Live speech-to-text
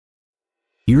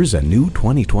Here's a new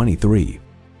 2023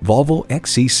 Volvo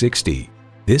XC60.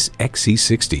 This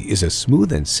XC60 is a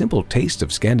smooth and simple taste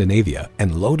of Scandinavia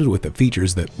and loaded with the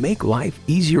features that make life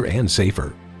easier and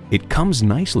safer. It comes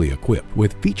nicely equipped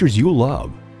with features you'll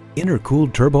love: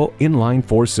 intercooled turbo inline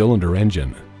 4-cylinder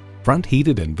engine, front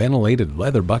heated and ventilated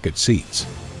leather bucket seats,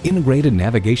 integrated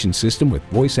navigation system with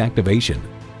voice activation,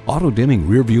 auto-dimming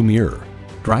rearview mirror,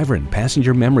 driver and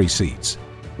passenger memory seats,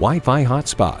 Wi-Fi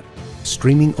hotspot,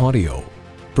 streaming audio,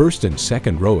 first and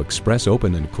second row express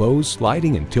open and close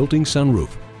sliding and tilting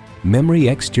sunroof, memory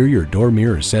exterior door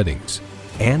mirror settings,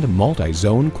 and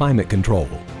multi-zone climate control.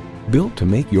 Built to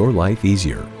make your life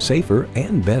easier, safer,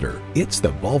 and better, it's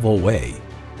the Volvo way.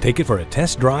 Take it for a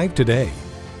test drive today.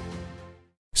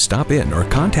 Stop in or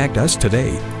contact us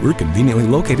today. We're conveniently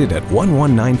located at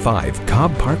 1195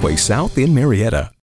 Cobb Parkway South in Marietta.